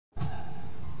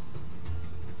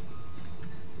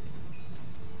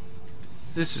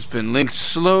This has been Link's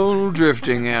Slow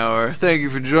Drifting Hour. Thank you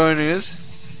for joining us.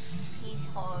 He's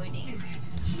holding.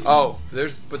 Oh,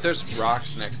 there's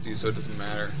rocks next to you, so it doesn't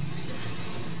matter.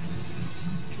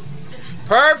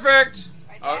 Perfect!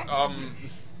 Right there?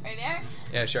 Right there?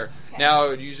 Yeah, sure. Okay. Now,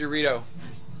 use your Dorito.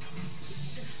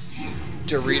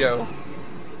 Dorito.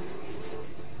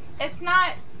 It's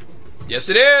not... Yes,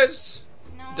 it is!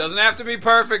 No. Doesn't have to be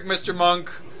perfect, Mr.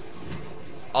 Monk.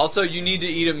 Also, you need to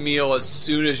eat a meal as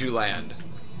soon as you land.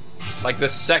 Like, the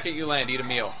second you land, eat a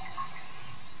meal.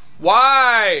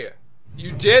 Why?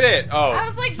 You did it! Oh. I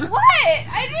was like, what?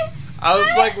 I was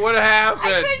like, what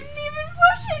happened? I couldn't even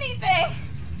push anything.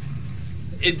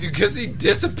 Because he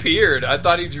disappeared. I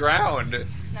thought he drowned.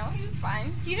 No, he was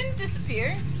fine. He didn't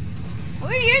disappear.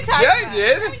 What are you talking Yeah, about? he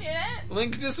did. No, he didn't.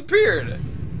 Link disappeared.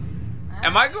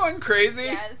 Am I going crazy?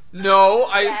 Yes. No,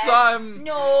 I Yes. saw him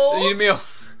No. eat a meal.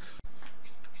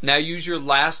 Now use your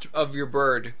last of your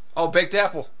bird. Oh, baked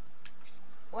apple.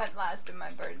 What last of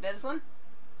my bird? This one?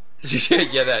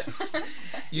 Yeah, that.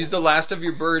 Use the last of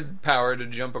your bird power to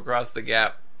jump across the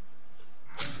gap.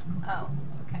 Oh,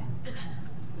 okay.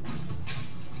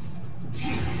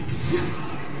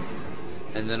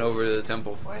 And then over to the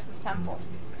temple. Where's the temple?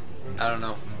 I don't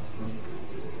know.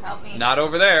 Help me. Not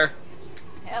over there.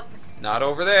 Help me. Not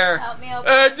over there. Help me open.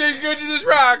 Go to this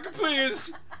rock,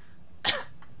 please.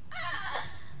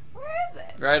 Where is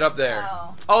it? Right up there.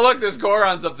 Oh. Oh, look, there's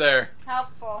Gorons up there.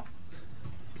 Helpful.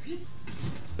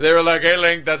 They were like, hey,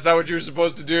 Link, that's not what you're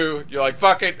supposed to do. You're like,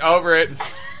 fuck it, over it.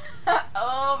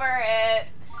 Over it.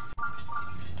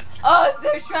 Oh, is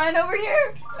there a shrine over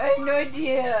here? I have no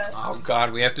idea. Oh,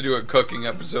 God, we have to do a cooking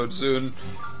episode soon.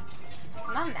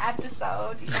 Not an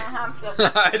episode. You don't have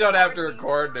to. I don't have to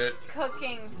record it.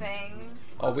 Cooking things.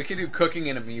 Oh, we could do cooking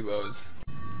in amiibos.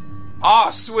 Oh,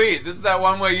 sweet. This is that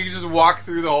one way you can just walk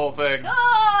through the whole thing.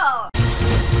 Go!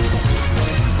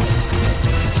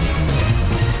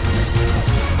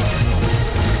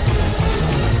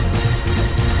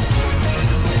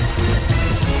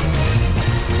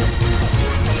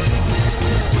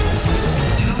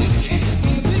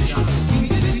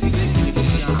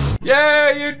 Yeah,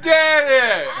 you did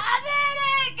it! I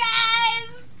did it,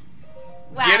 guys!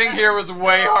 Wow, Getting that here was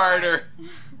way harder.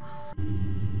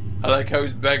 I like how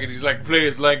he's begging. He's like,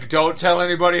 please, Link, don't tell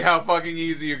anybody how fucking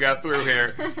easy you got through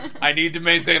here. I need to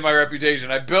maintain my reputation.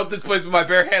 I built this place with my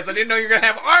bare hands. I didn't know you were going to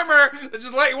have armor that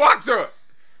just let you walk through it.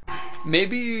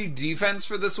 Maybe defense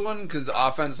for this one, because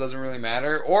offense doesn't really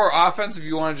matter. Or offense if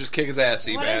you want to just kick his ass,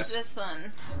 Seabass. What is this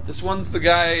one? This one's the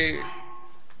guy...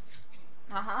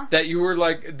 Uh-huh. That you were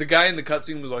like, the guy in the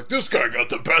cutscene was like, this guy got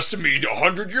the best of me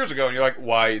 100 years ago. And you're like,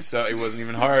 why? So it wasn't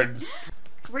even hard.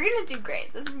 We're gonna do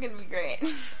great. This is gonna be great.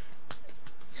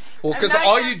 Well, because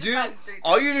all you do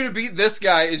to beat this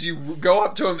guy is you go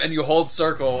up to him and you hold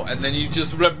circle, and then you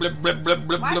just blub, blub, blub, blub,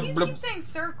 blub, Why do blub, you blub. keep saying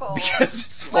circle? Because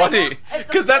it's funny. Like, it's a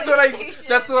Because that's what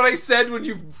PlayStation. I said when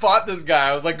you fought this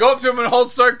guy. I was like, go up to him and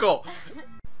hold circle.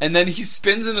 And then he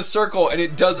spins in a circle, and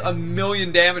it does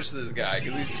 1,000,000 damage to this guy,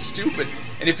 because he's stupid.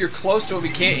 And if you're close to him, he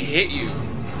can't hit you.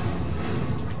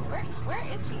 Where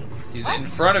is he? He's What? in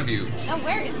front of you. No,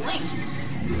 where is Link?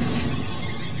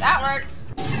 That works.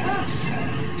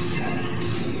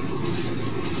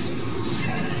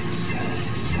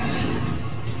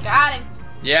 Got him.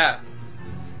 Yeah.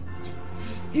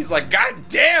 He's like, God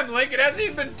damn, Link, it hasn't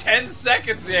even been 10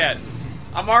 seconds yet.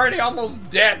 I'm already almost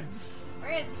dead.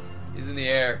 Where is he? He's in the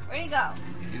air. Where'd he go?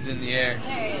 He's in the air.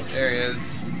 There he is. There he is.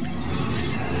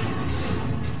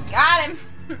 Got him.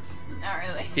 Not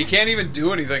really. He can't even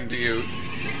do anything to you.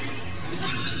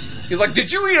 He's like, did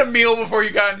you eat a meal before you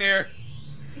got in here?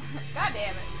 God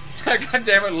damn it. God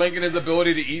damn it, Link and his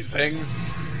ability to eat things.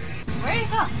 Where'd he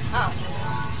go? Oh.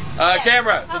 Yes.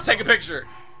 Camera, let's take a picture.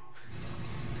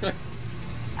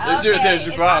 There's your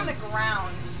it's bomb. on the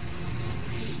ground.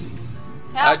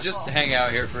 Just Helpful. hang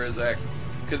out here for a sec.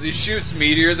 Because he shoots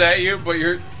meteors at you, but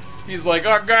he's like,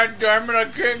 oh god damn it, I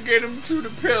can't get him to the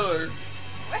pillar.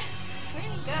 Where'd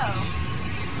he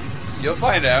go? You'll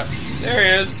find out. There he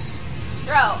is.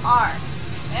 Throw R.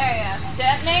 There you go.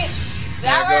 Detonate. Does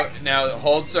that work? Now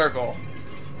hold circle.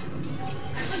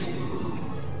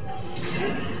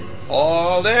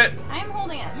 Hold it. I am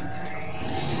holding it.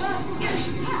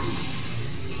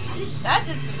 That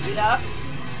did some stuff.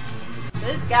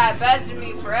 This guy bested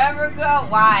me forever ago.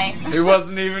 Why? It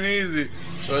wasn't even easy.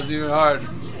 It wasn't even hard.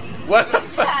 What the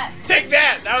fuck? that? Take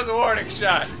that! That was a warning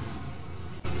shot.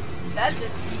 That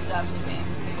did some stuff to me.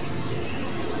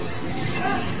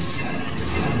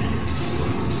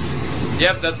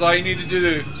 Yep, that's all you need to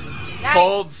do. Nice.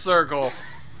 Hold circle.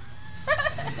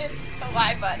 It's the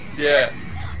Y button. Yeah.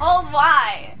 Hold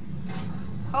Y.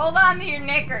 Hold on to your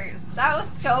knickers. That was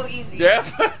so easy. Yeah.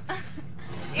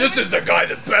 This is the guy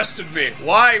that bested me.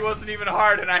 Why? He wasn't even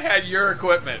hard and I had your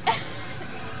equipment.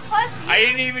 Plus, I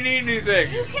didn't even need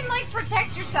anything. you can, like,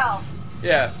 protect yourself.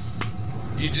 Yeah.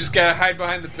 You just gotta hide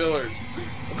behind the pillars.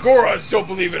 Gorons don't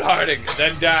believe in hiding.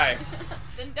 Then die.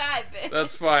 Then die, bitch.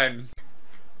 That's fine.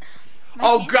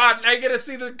 Oh god, I gotta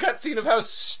see the cutscene of how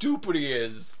stupid he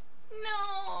is.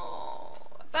 No.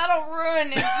 That'll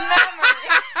ruin his memory.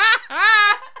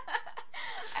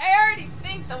 I already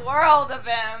think the world of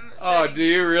him. Oh, do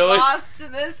you really? Lost to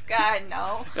this guy,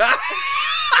 no.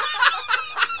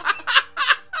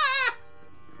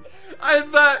 I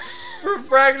thought for a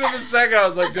fraction of a second I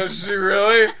was like, does she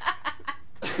really?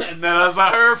 And then I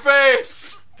saw her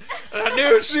face. And I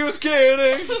knew she was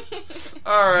kidding.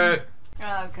 Alright.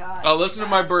 Oh god. I'll listen to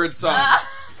my bird song.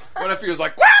 What if he was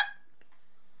like, what?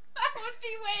 That would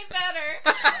be way better.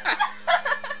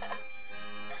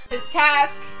 His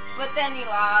task, but then he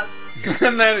lost.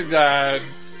 And then he died.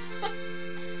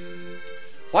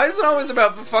 Why is it always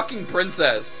about the fucking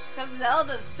princess? Because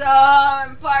Zelda's so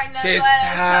important. That's She's why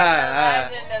it's called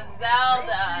The Legend of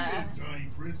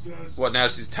Zelda. What, now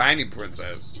she's tiny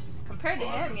princess? Compared to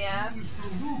him, yeah.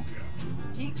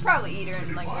 He could probably eat her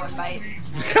in like one bite.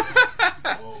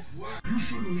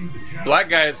 Black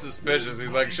guy is suspicious.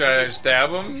 He's like, should I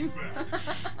stab him? You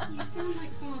sound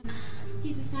like father.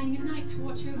 He's assigning a knight to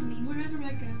watch over me wherever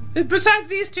I go. Besides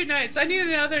these 2 nights, I need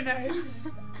another night.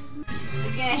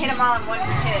 He's gonna hit them all in one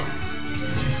hit.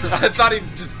 I thought he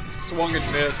just swung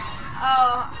and missed.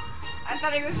 Oh, I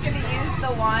thought he was gonna use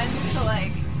the one to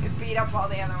like beat up all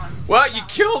the other ones. Well, you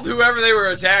killed whoever they were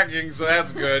attacking, so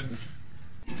that's good.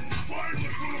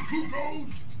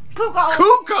 Cuckoo!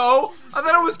 Cuckoo? I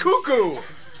thought it was cuckoo.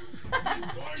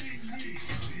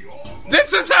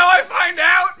 This is how I find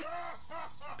out?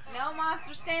 No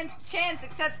monster stands a chance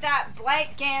except that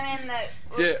Blight Ganon that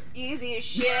was easy as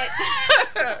shit.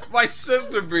 My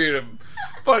sister beat him.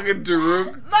 Fucking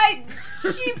Daruk. My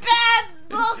cheap-ass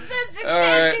little sister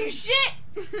can't do shit.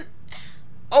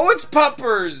 Oh, it's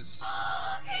Puppers.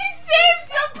 He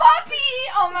saved a puppy!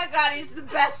 Oh my god, he's the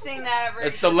best thing that ever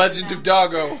It's the Legend of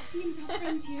Doggo. Seems our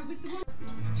friend here was the one.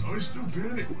 I still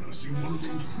panic when I see one of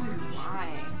those critters. Why?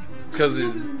 Because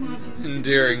he's an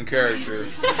endearing character.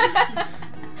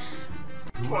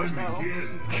 Torso.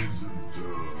 Ganon isn't,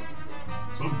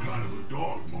 some kind of a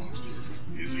dog monster,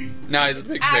 is he? No, he's a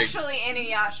big pig. Actually,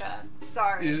 Inuyasha.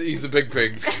 Sorry. He's a big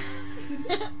pig.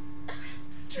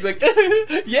 She's like,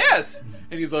 yes!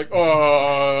 And he's like,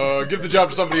 oh, give the job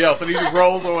to somebody else. And he just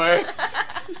rolls away.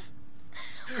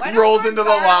 Rolls into the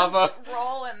lava.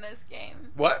 Roll in this game.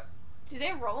 What? Do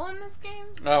they roll in this game?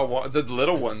 Oh, well, the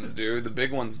little ones do. The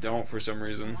big ones don't for some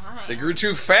reason. Why? They grew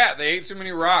too fat. They ate too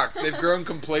many rocks. They've grown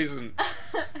complacent.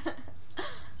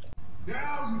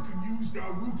 Now you can use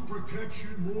Daruk's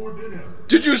protection more than ever.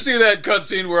 Did you see that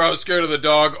cutscene where I was scared of the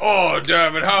dog? Oh,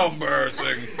 damn it, how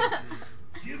embarrassing.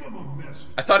 Give him a message.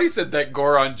 I thought he said that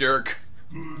Goron jerk.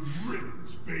 Good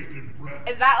riddance, bacon breath.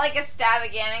 Is that like a stab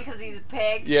at Ganon because he's a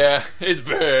pig? Yeah, he's Is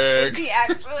big. he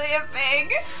actually a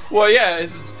pig? Well, yeah,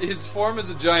 his form is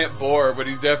a giant boar, but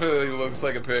he definitely looks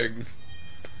like a pig.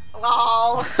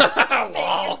 Lol.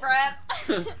 Lol. Bacon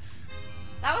breath.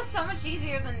 That was so much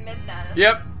easier than Midna.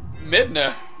 Yep,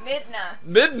 Midna. Midna.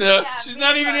 Midna? Yeah, She's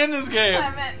not even Mifa. in this game.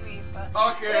 I meant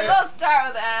Mifa. Okay. They both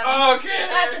start with M. Okay.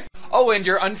 That's- Oh, and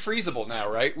you're unfreezable now,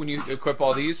 right? When you equip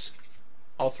all these?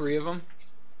 All 3 of them?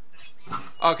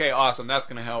 Okay, awesome. That's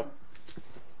gonna help.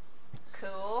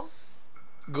 Cool.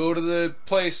 Go to the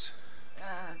place.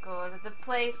 Go to the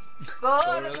place. Go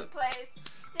to the place.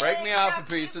 Break me Take off a up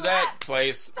piece your of that flat.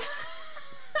 place.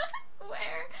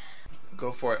 Where?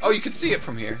 Go for it. Oh, you can see it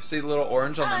from here. See the little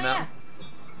orange on the mountain?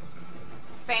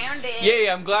 Found it.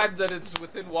 Yeah, I'm glad that it's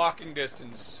within walking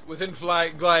distance. Within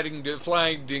flying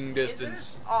distance.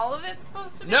 Isn't all of it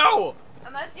supposed to be? No!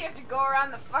 Unless you have to go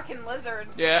around the fucking lizard.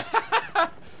 Yeah.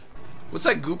 What's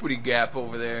that goopity gap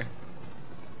over there?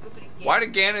 Why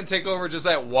did Ganon take over just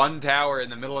that one tower in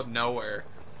the middle of nowhere?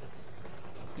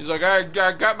 He's like, I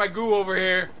got my goo over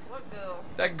here. What goo?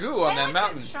 That goo on that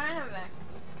mountain. There's a shrine over there.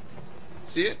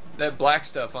 See it? That black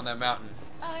stuff on that mountain.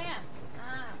 Oh yeah.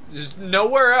 There's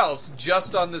nowhere else,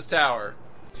 just on this tower.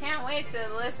 Can't wait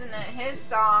to listen to his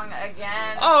song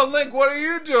again. Oh, Link, what are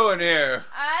you doing here?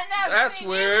 I never That's seen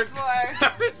weird. You before.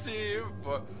 Never seen you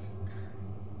before.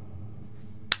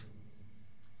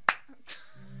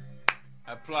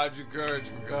 I applaud your courage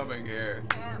for coming here.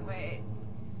 Can't wait.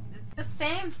 It's the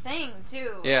same thing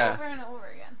too. Yeah. Over and over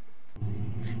again.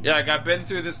 Yeah, I got been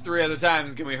through this 3 other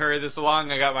times. Can we hurry this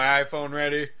along? I got my iPhone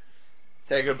ready.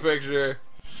 Taking a picture.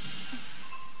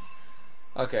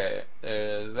 Okay,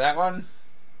 that one?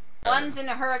 One's in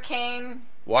a hurricane.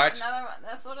 What? Another one.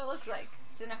 That's what it looks like.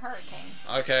 It's in a hurricane.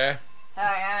 Okay. Oh,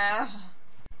 yeah.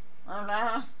 Oh,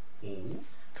 no. Oh?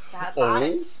 That's Oh?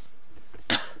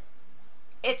 hot.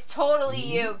 It's totally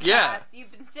you, Cass. Yeah.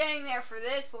 You've been standing there for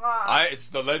this long. It's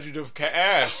the Legend of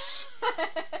Cass.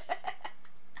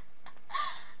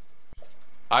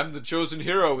 I'm the chosen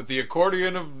hero with the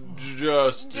accordion of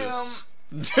justice.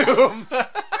 Doom.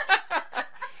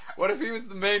 What if he was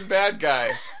the main bad guy?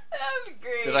 That would be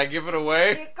great. Did I give it The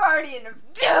away? accordion of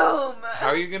doom. How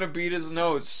are you gonna beat his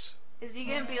notes? Is he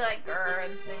gonna be like grr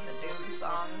and sing the doom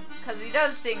song? Because he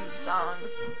does sing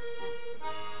songs.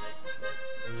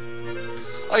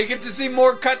 Oh, you get to see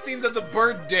more cutscenes of the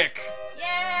bird dick.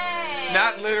 Yay!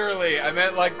 Not literally. I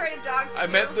meant like. Afraid of dogs I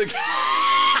too? meant the.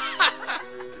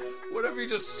 What if he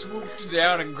just swooped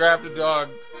down and grabbed a dog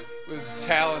with his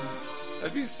talons?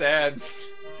 That'd be sad.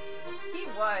 He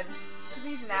would. Because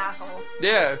he's an asshole.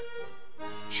 Yeah.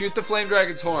 Shoot the flame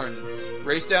dragon's horn.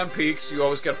 Race down peaks. You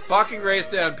always gotta fucking race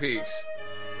down peaks.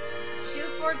 Shoot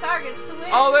 4 targets to win.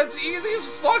 Oh, that's easy as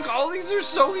fuck. All these are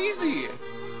so easy.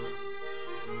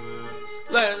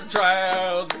 Let the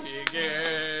trials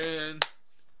begin.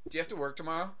 Do you have to work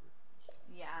tomorrow?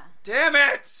 Yeah. Damn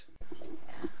it!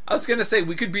 I was gonna say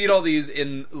we could beat all these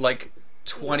in like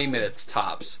 20 minutes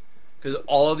tops. Because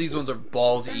all of these ones are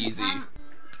balls easy.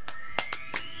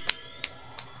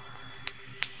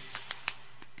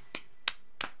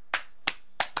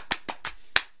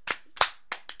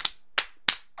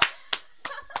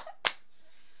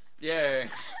 Yay.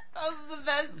 That was the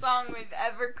best song we've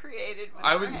ever created. With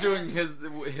I our was hands. doing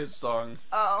his song.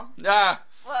 Oh. Ah!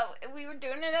 Well, we were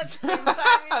doing it at the same time,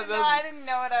 even though I didn't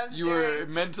know what I was You doing. were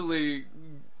mentally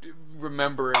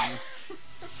remembering.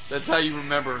 That's how you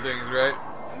remember things, right?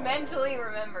 Mentally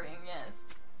remembering, yes.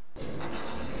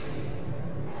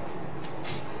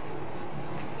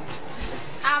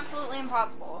 It's absolutely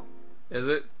impossible. Is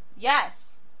it? Yes.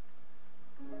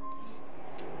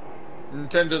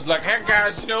 Nintendo's like, hey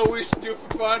guys, you know what we should do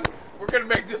for fun? We're gonna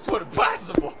make this one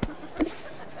impossible.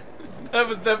 That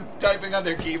was them typing on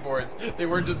their keyboards. They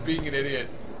weren't just being an idiot.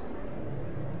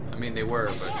 I mean, they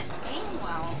were, but... Can't aim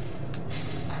well.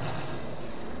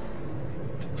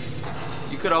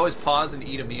 You could always pause and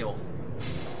eat a meal.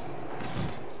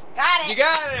 Got it! You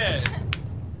got it!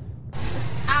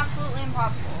 It's absolutely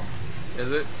impossible.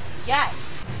 Is it? Yes.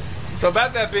 So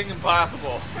about that being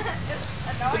impossible.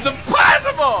 Annoying. It's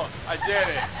impossible! I did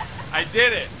it. I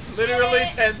did it. Literally Did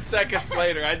it. 10 seconds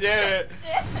later. I did it.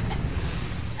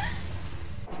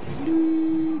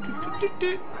 You did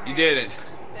it. Did it.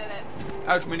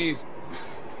 Ouch, my knees.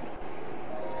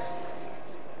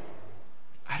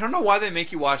 I don't know why they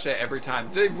make you watch that every time.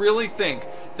 They really think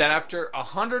that after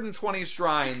 120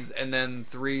 shrines and then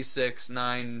 3, 6,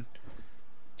 9...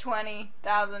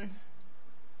 20,000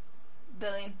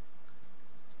 billion.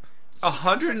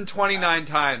 129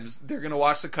 times they're gonna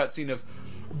watch the cutscene of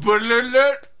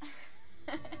Blululul.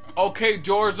 Okay,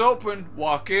 doors open,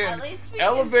 walk in. At least we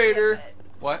Elevator. can skip it.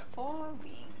 What? 4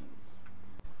 wings.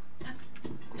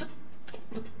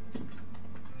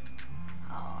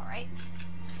 Alright.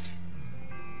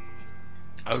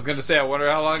 I was gonna say, I wonder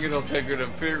how long it'll take her to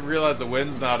realize the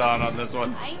wind's not on this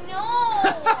one. I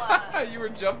know! You were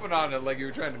jumping on it like you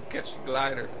were trying to catch the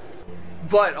glider.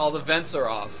 But all the vents are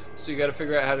off, so you gotta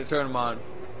figure out how to turn them on.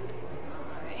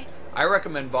 Alright. I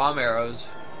recommend bomb arrows.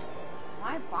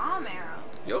 Why bomb arrows?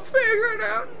 You'll figure it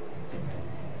out.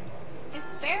 I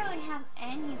barely have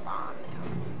any bomb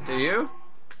arrows. Do you?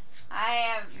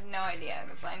 I have no idea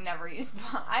because I never use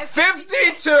bomb. I have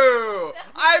 52!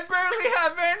 I barely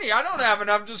have any. I don't have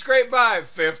enough to scrape by.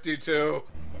 52. Did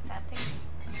that thing?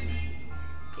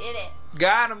 Did it?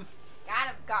 Got him. Got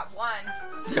him. Got one.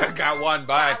 Got one.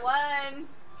 Bye. Got one.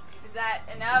 Is that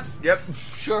enough? Yep.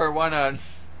 Sure. Why not?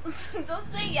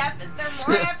 Don't say yep. Is there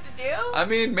more I have to do? I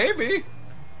mean, maybe.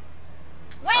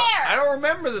 Where? I don't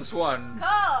remember this one.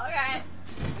 Cool. Okay.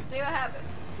 See what happens.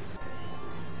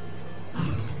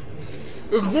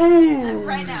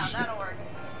 Right now. That'll work.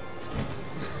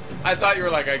 I thought you were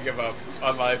like, I give up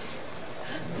on life.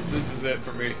 This is it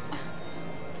for me.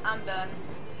 I'm done.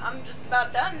 I'm just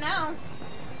about done now.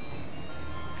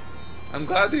 I'm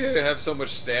glad that you have so much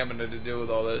stamina to deal with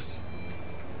all this.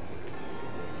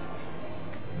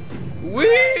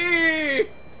 Wee!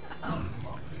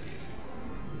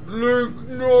 Look,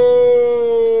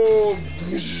 no!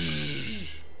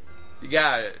 You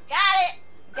got it. Got it.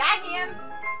 Got him.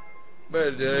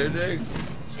 But Shit.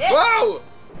 whoa!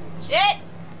 Shit.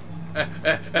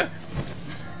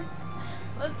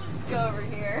 Let's just go over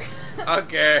here.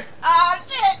 Okay. Oh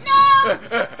shit! No.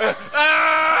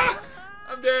 Ah!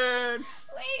 I'm dead.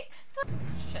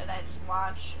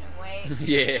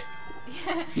 Yeah.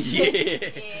 Yeah.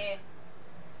 Yeah.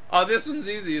 Oh, this one's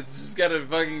easy. It's just got a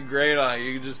fucking grate on it.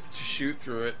 You can just shoot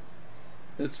through it.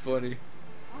 That's funny.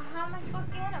 Well, how am I supposed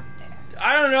to get up there?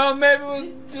 I don't know. Maybe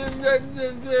with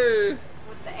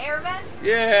With the air vents?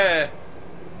 yeah.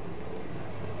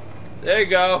 There you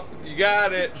go. You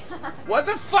got it. What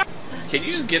the fuck? Can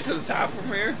you just get to the top from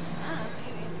here?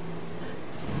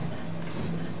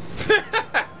 Maybe.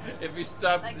 If you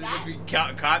stop, Like that? if you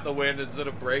caught the wind instead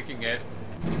of breaking it.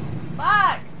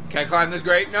 Fuck! Can I climb this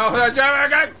grate? No, jump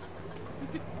again.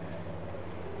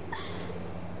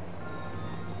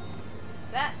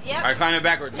 That, yep. I climb it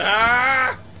backwards.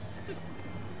 Ah!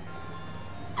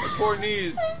 My poor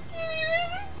knees. I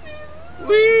can't even do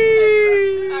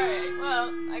Whee! Alright,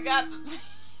 well, I got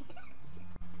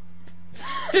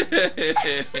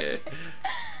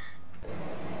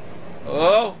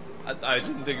Oh, I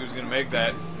didn't think he was gonna make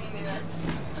that. Me neither.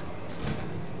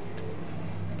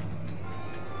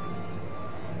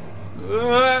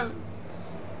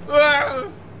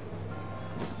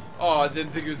 Oh, I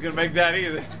didn't think he was gonna make that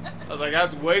either. I was like,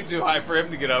 that's way too high for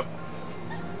him to get up.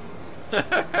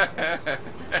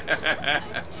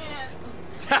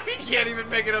 He can't even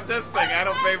make it up this thing. I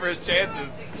don't favor his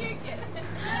chances.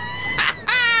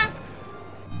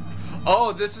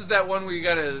 Oh, this is that one where you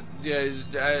gotta, yeah,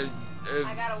 I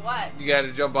gotta what? you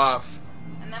gotta jump off.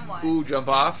 And then what? Ooh, jump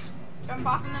off? Jump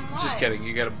off and then what? Just kidding.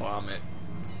 You gotta bomb it.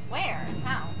 Where?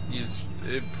 How? You just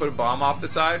put a bomb off the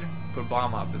side. Put a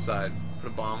bomb off the side. Put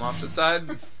a bomb off the side.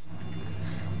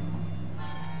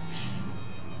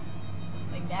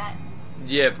 Like that?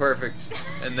 Yeah, perfect.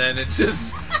 And then it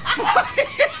just.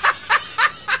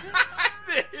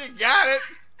 You got it.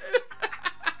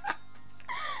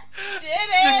 Did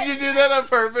it! Did you do that on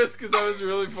purpose? Because that was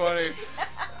really funny.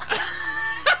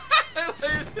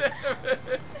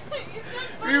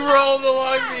 We rolled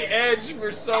along the edge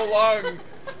for so long.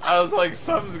 I was like,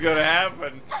 something's gonna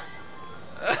happen.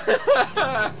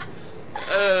 Oh,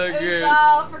 It's good.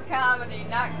 all for comedy,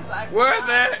 not because I'm Worth dumb.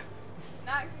 it.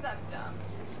 Not because I'm dumb.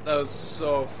 That was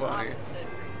so funny. Opposite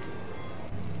reasons.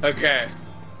 Okay.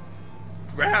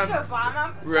 Round. So bomb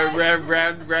up the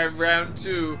side? Round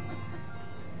two.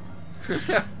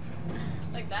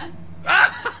 Like that?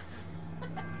 Ah!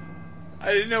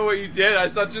 I didn't know what you did. I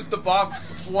saw just the bomb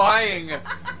flying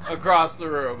across the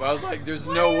room. I was like, there's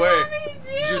What no do you way. want me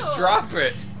to do? Just drop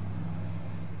it.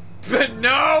 But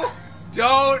no!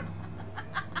 Don't!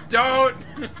 Don't!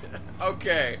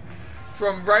 Okay.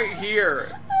 From right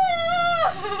here.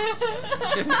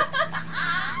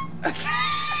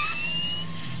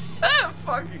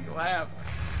 Fucking laugh.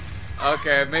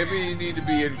 Okay, maybe you need to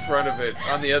be in front of it,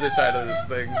 on the other side of this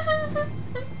thing.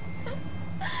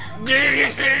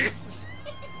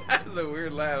 That was a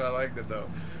weird laugh. I liked it though.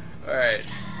 Alright.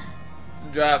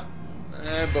 Drop.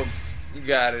 Boom. You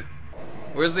got it.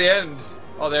 Where's the end?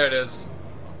 Oh, there it is.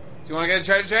 Do you want to get a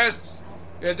treasure chest?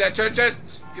 Get that treasure chest?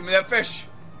 Give me that fish.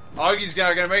 Augie's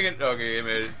not gonna make it. Okay, he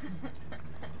made it.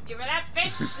 Give me that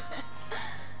fish.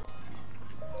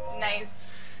 Nice.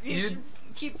 You should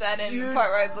keep that in the part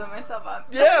where I blew myself up.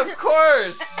 Yeah, of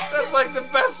course. That's like the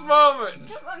best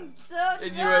moment I'm so in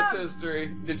dumb. U.S. history.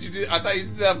 Did you do? I thought you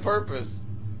did that on purpose.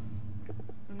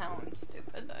 No, I'm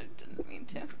stupid. I didn't mean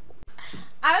to.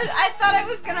 I thought I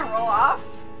was gonna roll off.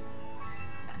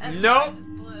 And so I Nope. just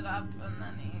blew it up and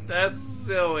then he... That's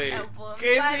silly. I blew him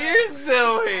Casey, sideways. you're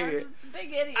silly. I'm just a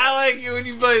big idiot. I like you when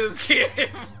you play this game. Because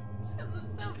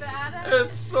I'm so bad at it.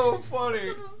 It's so funny.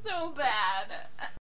 This is so bad.